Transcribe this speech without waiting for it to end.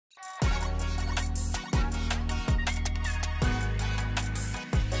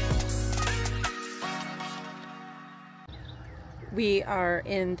We are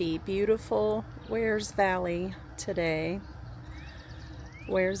in the beautiful Wears Valley today.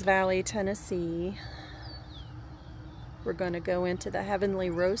 Wears Valley, Tennessee. We're going to go into the Heavenly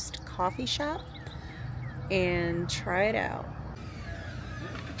Roast coffee shop and try it out.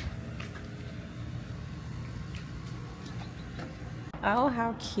 Oh,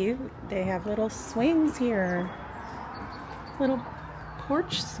 how cute. They have little swings here. Little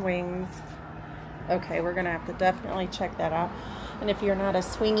porch swings. Okay, we're going to have to definitely check that out. And if you're not a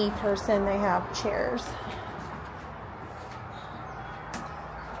swingy person, they have chairs.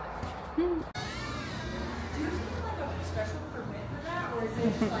 Do you need like a special permit for that, or is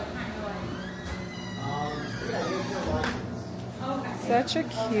it just like kind of like... Such a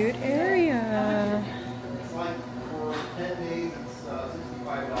cute area. It's like for 10 days, it's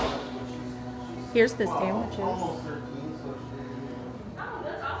 $65. Here's the sandwiches. Almost 13, so oh,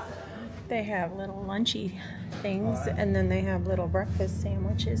 that's awesome. They have little lunchy things, and then they have little breakfast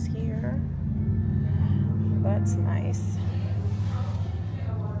sandwiches here. That's nice.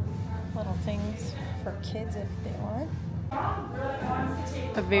 Little things for kids if they want.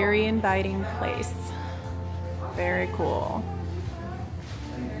 A very inviting place. Very cool.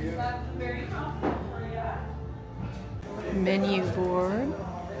 Menu board.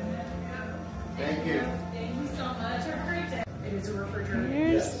 thank you. Thank you so much. Have a great day. It is a refrigerator.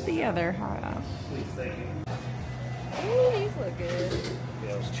 Here's the other half. Please, thank you. Oh, these look good.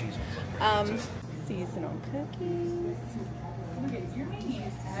 Yeah, those cheese ones look great. Seasonal cookies. Look at your menu.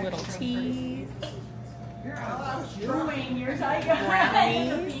 Little teas. I was drawing yours. I got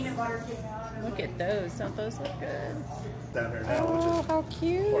Brownies. peanut butter came out. Look at those. Don't those look good? Down there now, Oh, how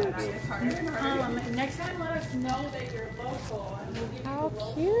cute. Next time, let us know that you're local. And we'll give you How a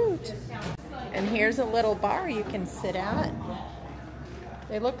local cute. discount. And here's a little bar you can sit at.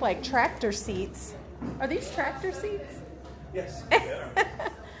 They look like tractor seats. Are these tractor seats? Yes.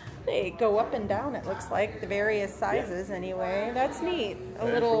 They go up and down, it looks like, the various sizes anyway. That's neat. A That's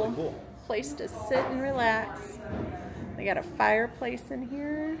little really cool. place to sit and relax. They got a fireplace in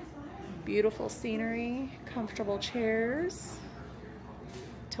here. Beautiful scenery, comfortable chairs.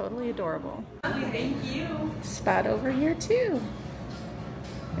 Totally adorable. Thank you. Spot over here too.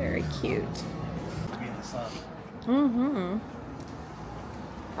 Very cute. Be in the sun. Mm-hmm.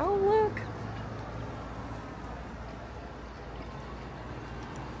 Oh, look.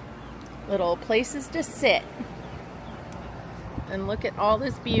 Little places to sit. And look at all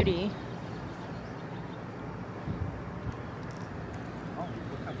this beauty. Oh,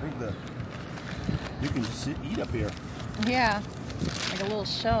 look how big you can just sit, eat up here. Yeah, like a little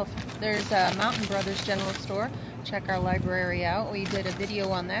shelf. There's a Mountain Brothers General Store. Check our library out. We did a video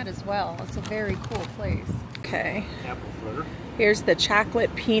on that as well. It's a very cool place. Okay. Apple fritter. Here's the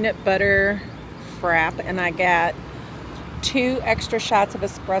chocolate peanut butter frap, and I got 2 extra shots of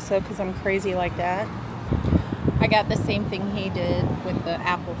espresso because I'm crazy like that. I got the same thing he did with the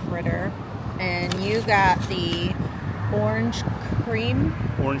apple fritter, and you got the orange cream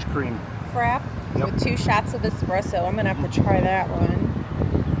frap with 2 shots of espresso. I'm gonna have to try that one.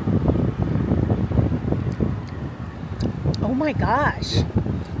 Oh my gosh.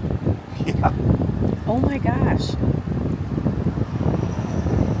 Yeah. Oh my gosh.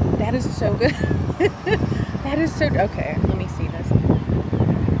 That is so good. That is so, okay, let me see this.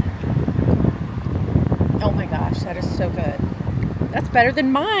 Oh my gosh, that is so good. That's better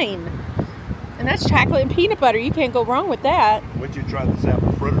than mine. And that's chocolate and peanut butter. You can't go wrong with that. Would you try this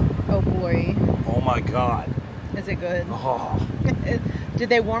apple fritter? Oh boy. Oh my God. Is it good? Oh. Did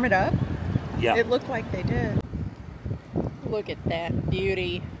they warm it up? Yeah. It looked like they did. Look at that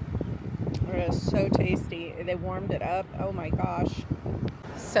beauty. It is so tasty. They warmed it up. Oh my gosh.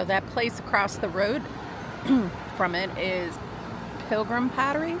 So that place across the road from it is Pilgrim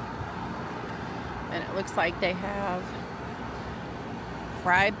Pottery. And it looks like they have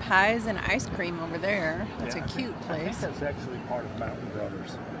fried pies and ice cream over there. That's a cute place. I think that's actually part of Mountain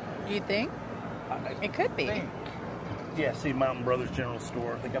Brothers. You think? It could be. Yeah, see Mountain Brothers General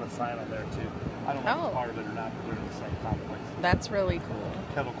Store. They got a sign on there too. I don't know if it's part of it or not, but they're in the same complex. That's really cool.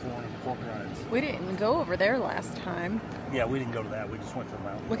 Kettle corn and pork rinds. We didn't go over there last time. Yeah, we didn't go to that. We just went to the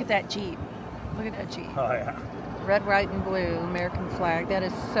mountain. Look at that Jeep. Look at that Jeep. Oh yeah. Red, white, and blue, American flag. That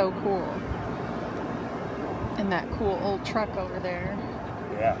is so cool. And that cool old truck over there.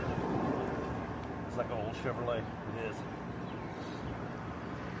 Yeah. It's like an old Chevrolet. It is.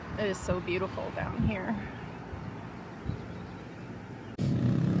 It is so beautiful down here.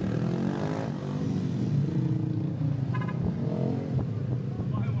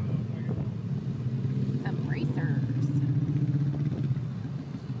 Some racers.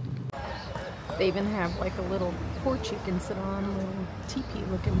 They even have like a little porch you can sit on, a little teepee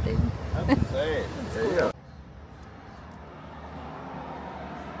looking thing. That's say. There you go.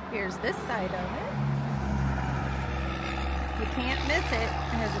 Here's this side of it. You can't miss it.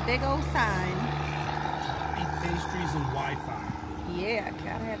 There's a big old sign. Eat pastries and Wi-Fi. Yeah,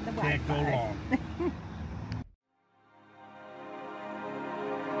 gotta have the Wi-Fi. Can't go wrong.